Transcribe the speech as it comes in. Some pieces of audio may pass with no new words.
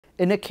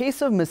In a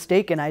case of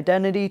mistaken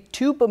identity,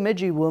 two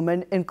Bemidji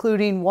women,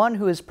 including one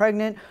who is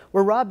pregnant,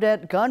 were robbed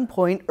at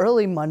gunpoint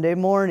early Monday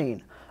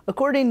morning.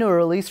 According to a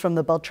release from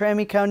the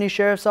Beltrami County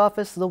Sheriff's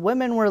Office, the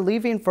women were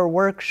leaving for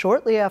work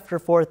shortly after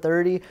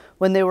 4:30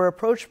 when they were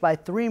approached by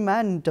three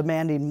men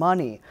demanding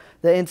money.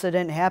 The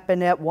incident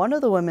happened at one of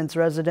the women's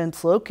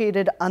residences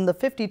located on the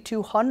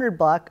 5200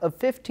 block of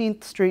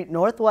 15th Street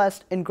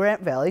Northwest in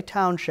Grant Valley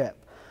Township.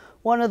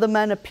 One of the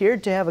men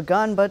appeared to have a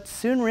gun, but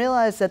soon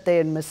realized that they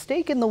had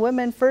mistaken the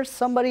women for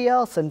somebody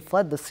else and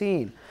fled the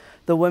scene.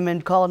 The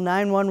women called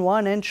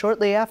 911, and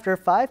shortly after,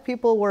 5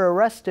 people were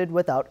arrested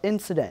without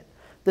incident.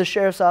 The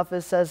sheriff's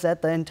office says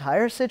that the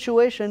entire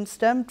situation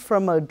stemmed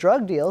from a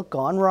drug deal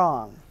gone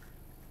wrong.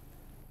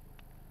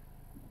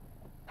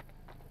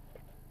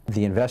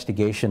 The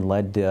investigation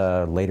led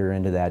later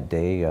into that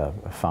day,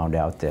 found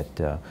out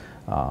that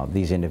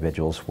these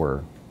individuals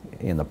were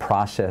in the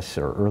process,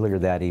 or earlier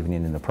that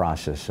evening in the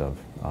process of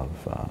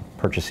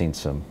purchasing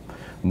some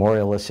more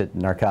illicit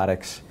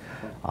narcotics.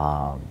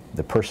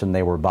 The person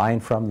they were buying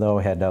from, though,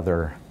 had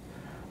other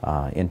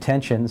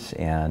intentions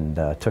and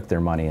took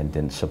their money and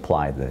didn't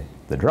supply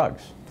the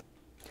drugs.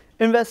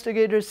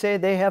 Investigators say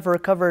they have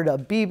recovered a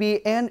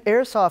BB and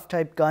airsoft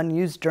type gun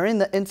used during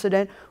the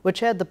incident,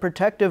 which had the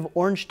protective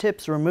orange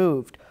tips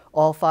removed.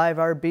 All 5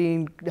 are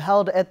being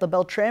held at the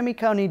Beltrami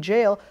County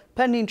Jail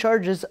pending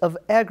charges of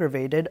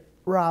aggravated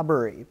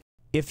robbery.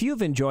 If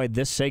you've enjoyed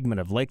this segment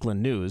of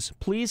Lakeland News,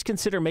 please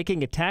consider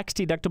making a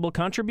tax-deductible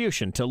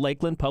contribution to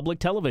Lakeland Public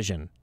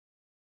Television.